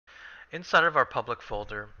inside of our public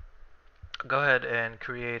folder, go ahead and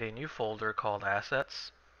create a new folder called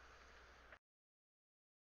Assets.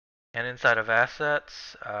 And inside of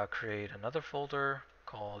Assets, create another folder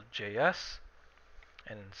called JS.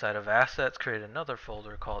 And inside of Assets, create another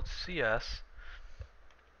folder called CS.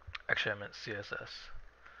 Actually, I meant CSS.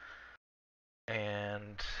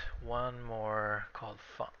 And one more called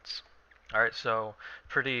Fonts. Alright, so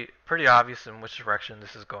pretty obvious in which direction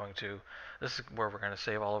this is going to. This is where we're going to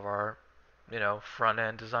save all of our,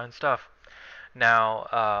 front-end design stuff. Now,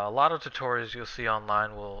 a lot of tutorials you'll see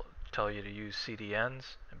online will tell you to use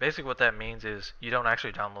CDNs. And basically what that means is you don't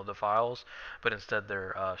actually download the files, but instead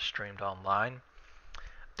they're streamed online.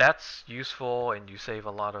 That's useful, and you save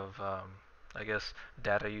a lot of, I guess,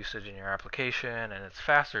 data usage in your application, and it's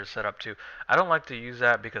faster to set up too. I don't like to use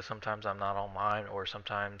that because sometimes I'm not online, or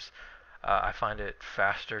sometimes I find it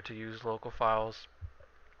faster to use local files.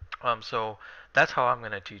 So that's how I'm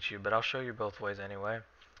going to teach you, but I'll show you both ways anyway.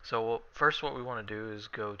 So first what we want to do is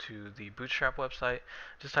go to the Bootstrap website.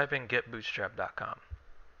 Just type in getbootstrap.com.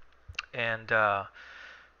 And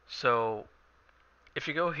so if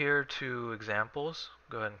you go here to examples,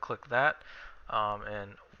 go ahead and click that.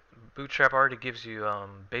 And Bootstrap already gives you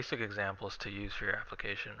basic examples to use for your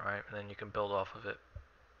application, right? And then you can build off of it.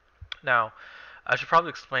 Now, I should probably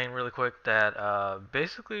explain really quick that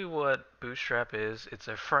basically what Bootstrap is, it's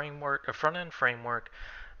a framework, a front-end framework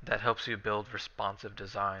that helps you build responsive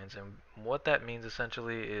designs. And what that means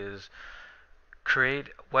essentially is create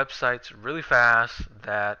websites really fast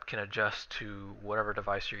that can adjust to whatever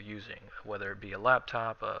device you're using, whether it be a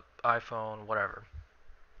laptop, a iPhone, whatever.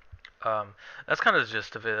 That's kind of the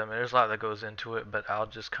gist of it. I mean, there's a lot that goes into it, but I'll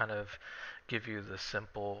just kind of give you the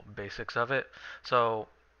simple basics of it. So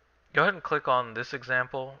go ahead and click on this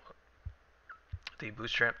example, the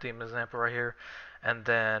Bootstrap theme example right here, and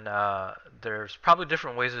then there's probably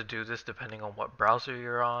different ways to do this depending on what browser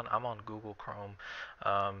you're on. I'm on Google Chrome,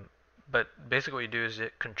 but basically what you do is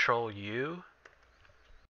hit Control U,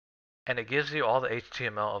 and it gives you all the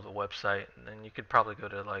HTML of the website, and then you could probably go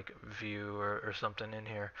to like View or something in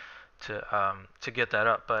here to get that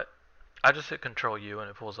up. But I just hit Control U and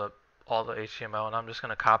it pulls up all the HTML, and I'm just going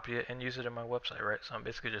to copy it and use it in my website, right? So I'm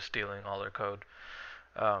basically just stealing all their code.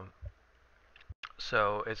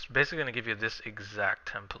 So it's basically going to give you this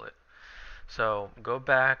exact template. So go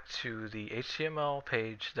back to the HTML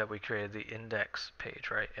page that we created, the index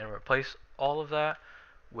page, right? And replace all of that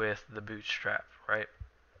with the Bootstrap, right?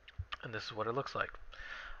 And this is what it looks like.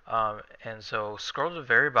 And so scroll to the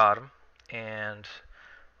very bottom, and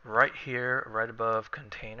right here, right above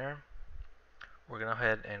container, we're going to go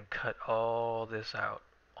ahead and cut all this out,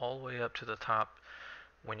 all the way up to the top.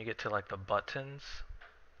 When you get to like the buttons,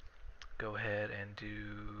 go ahead and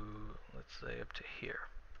do, let's say, up to here.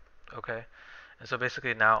 Okay? And so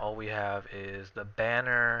basically now all we have is the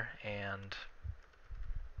banner and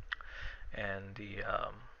the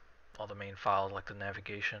all the main files like the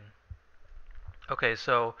navigation. Okay,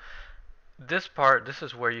 so this part, this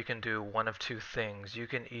is where you can do one of two things. You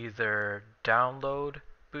can either download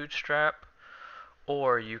Bootstrap,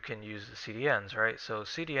 or you can use the CDNs, right? So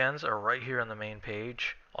CDNs are right here on the main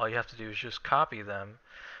page. All you have to do is just copy them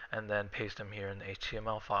and then paste them here in the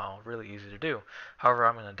HTML file. Really easy to do. However,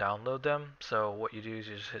 I'm going to download them. So what you do is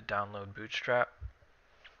you just hit download Bootstrap.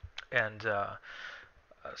 And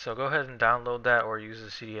so go ahead and download that, or use the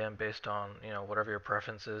CDN based on whatever your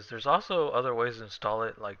preference is. There's also other ways to install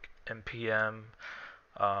it, like npm,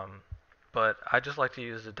 but I just like to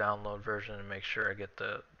use the download version and make sure I get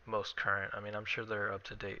the most current. I mean, I'm sure they're up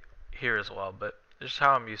to date here as well, but it's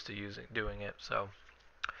how I'm used to doing it. So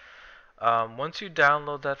once you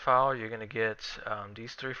download that file, you're going to get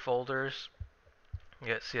these three folders. You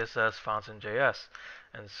get CSS, fonts, and JS.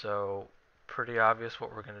 And so pretty obvious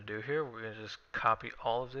what we're going to do here. We're going to just copy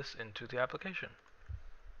all of this into the application.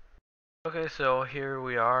 Okay, so here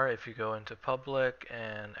we are. If you go into public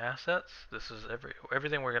and assets, this is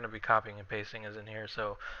everything we're going to be copying and pasting is in here.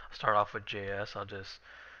 So I'll start off with JS. I'll just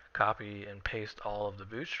copy and paste all of the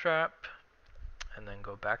Bootstrap, and then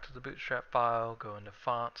go back to the Bootstrap file, go into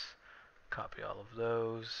fonts, copy all of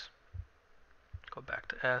those, go back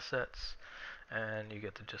to assets, and you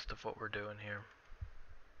get the gist of what we're doing here.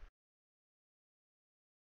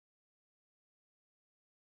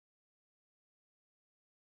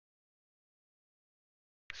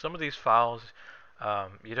 Some of these files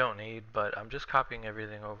you don't need, but I'm just copying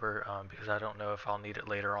everything over because I don't know if I'll need it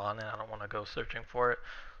later on, and I don't want to go searching for it,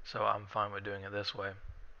 so I'm fine with doing it this way.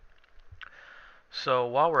 So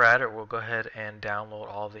while we're at it, we'll go ahead and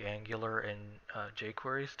download all the Angular and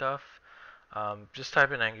jQuery stuff. Just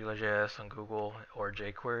type in AngularJS on Google or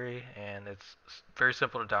jQuery, and it's very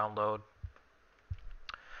simple to download.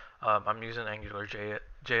 I'm using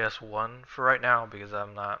AngularJS 1 for right now because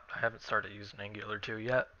I haven't started using Angular 2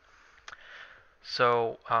 yet.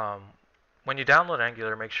 So when you download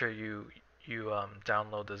Angular, make sure you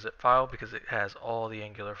download the zip file because it has all the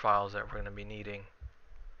Angular files that we're going to be needing.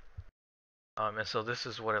 And so this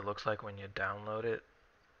is what it looks like when you download it.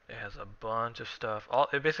 It has a bunch of stuff.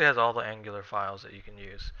 It basically has all the Angular files that you can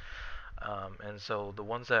use. And so the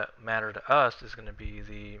ones that matter to us is going to be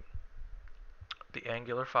the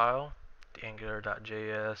Angular file, the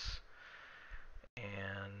Angular.js,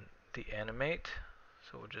 and the animate.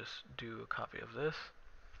 So we'll just do a copy of this.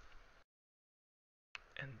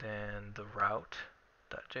 And then the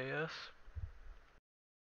route.js.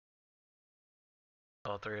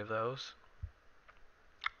 All three of those.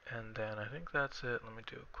 And then I think that's it. Let me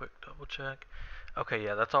do a quick double check. Okay,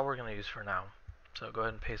 yeah, that's all we're going to use for now. So go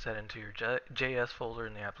ahead and paste that into your JS folder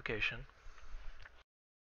in the application.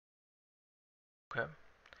 Okay.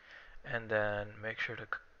 And then make sure to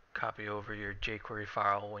copy over your jQuery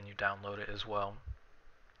file when you download it as well.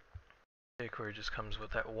 jQuery just comes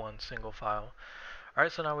with that one single file.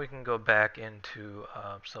 Alright, so now we can go back into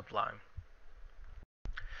Sublime.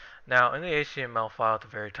 Now in the HTML file at the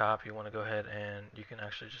very top, you want to go ahead and you can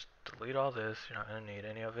actually just delete all this. You're not going to need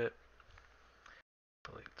any of it.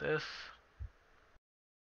 Delete this.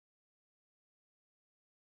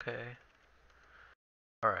 Okay.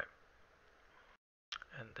 Alright.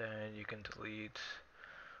 And then you can delete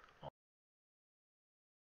all.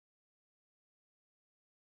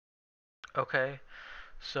 Okay.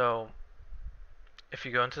 So if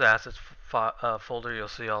you go into the assets folder, you'll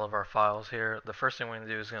see all of our files here. The first thing we're going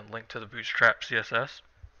to do is going to link to the Bootstrap CSS.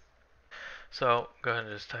 So go ahead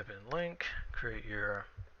and just type in link, create your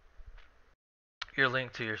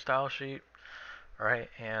link to your style sheet. All right,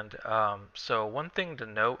 and so one thing to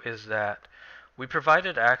note is that we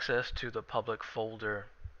provided access to the public folder,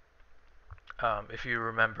 if you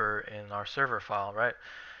remember, in our server file, right?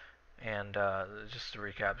 And just to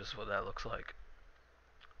recap, this is what that looks like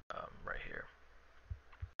right here.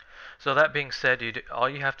 So that being said, all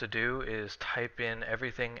you have to do is type in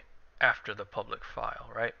everything after the public file,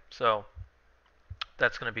 right? So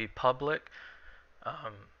that's going to be public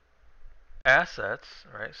assets,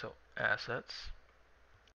 right? So assets,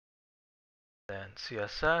 then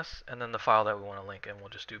CSS, and then the file that we want to link, and we'll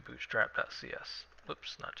just do bootstrap.cs.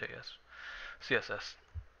 Oops, not JS. CSS.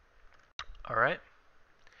 All right.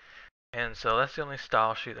 And so that's the only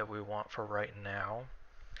style sheet that we want for right now.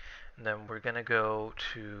 And then we're going to go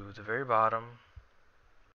to the very bottom,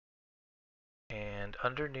 and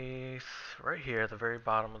underneath, right here, at the very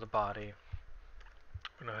bottom of the body,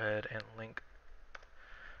 we're going to go ahead and link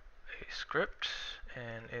a script,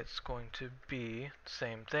 and it's going to be the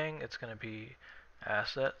same thing. It's going to be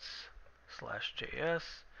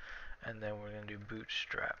assets/js, and then we're going to do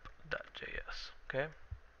bootstrap.js. Okay,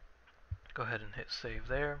 go ahead and hit save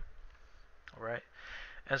there. Alright,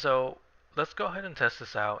 and so let's go ahead and test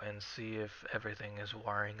this out and see if everything is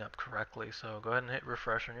wiring up correctly. So go ahead and hit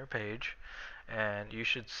refresh on your page, and you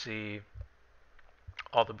should see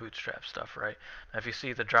all the Bootstrap stuff, right? Now if you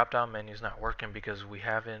see the drop down menu is not working because we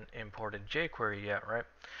haven't imported jQuery yet, right?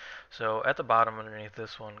 So at the bottom underneath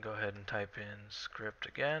this one, go ahead and type in script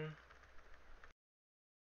again,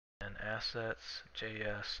 and assets,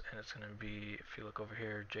 JS, and it's going to be, if you look over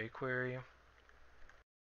here, jQuery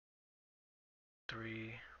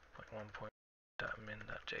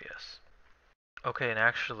 3.1.min.js. Okay, and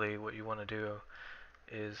actually what you want to do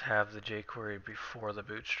is have the jQuery before the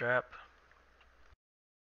Bootstrap,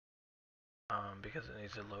 because it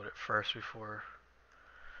needs to load it first before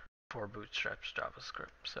Bootstrap's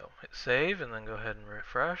JavaScript. So hit save and then go ahead and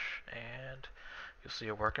refresh, and you'll see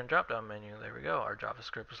a working drop-down menu. There we go. Our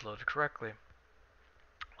JavaScript is loaded correctly.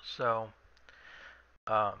 So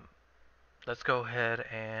let's go ahead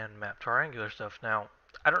and map to our Angular stuff. Now,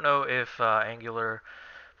 I don't know if Angular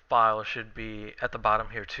file should be at the bottom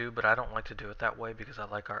here too, but I don't like to do it that way because I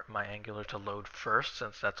like my Angular to load first,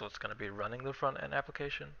 since that's what's going to be running the front end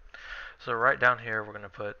application. So right down here we're going to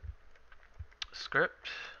put script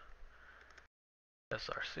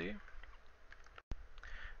src.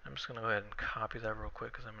 I'm just going to go ahead and copy that real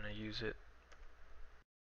quick because I'm going to use it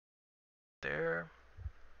there.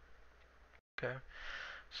 Okay,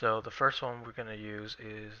 so the first one we're going to use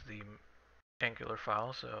is the Angular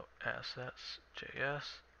file, so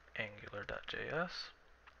assets.js, angular.js,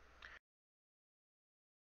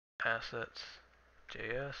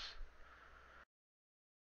 assets.js,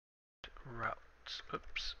 routes,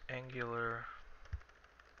 oops, angular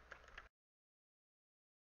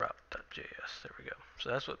route.js. There we go. So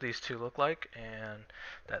that's what these two look like, and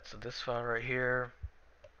that's this file right here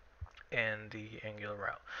and the Angular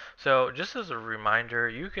route. So just as a reminder,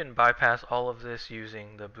 you can bypass all of this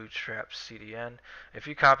using the Bootstrap CDN. If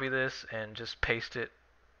you copy this and just paste it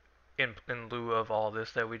in lieu of all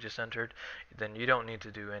this that we just entered, then you don't need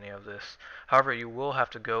to do any of this. However, you will have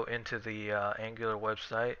to go into the Angular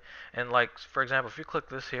website, and like for example, if you click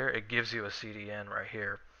this here, it gives you a CDN right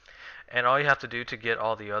here. And all you have to do to get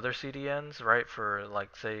all the other CDNs, right, for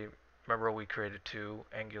like say, remember we created two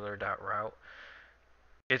angular.route.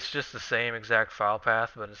 It's just the same exact file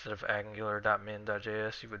path, but instead of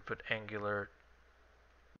angular.min.js, you would put angular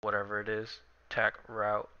whatever it is,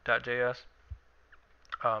 tac_route.js.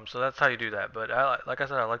 So that's how you do that. But like I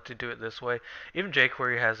said, I like to do it this way. Even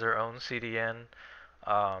jQuery has their own CDN.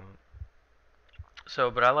 But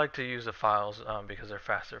I like to use the files because they're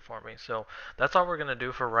faster for me. So that's all we're going to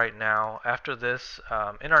do for right now. After this,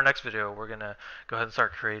 in our next video, we're going to go ahead and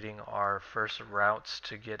start creating our first routes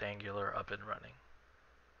to get Angular up and running.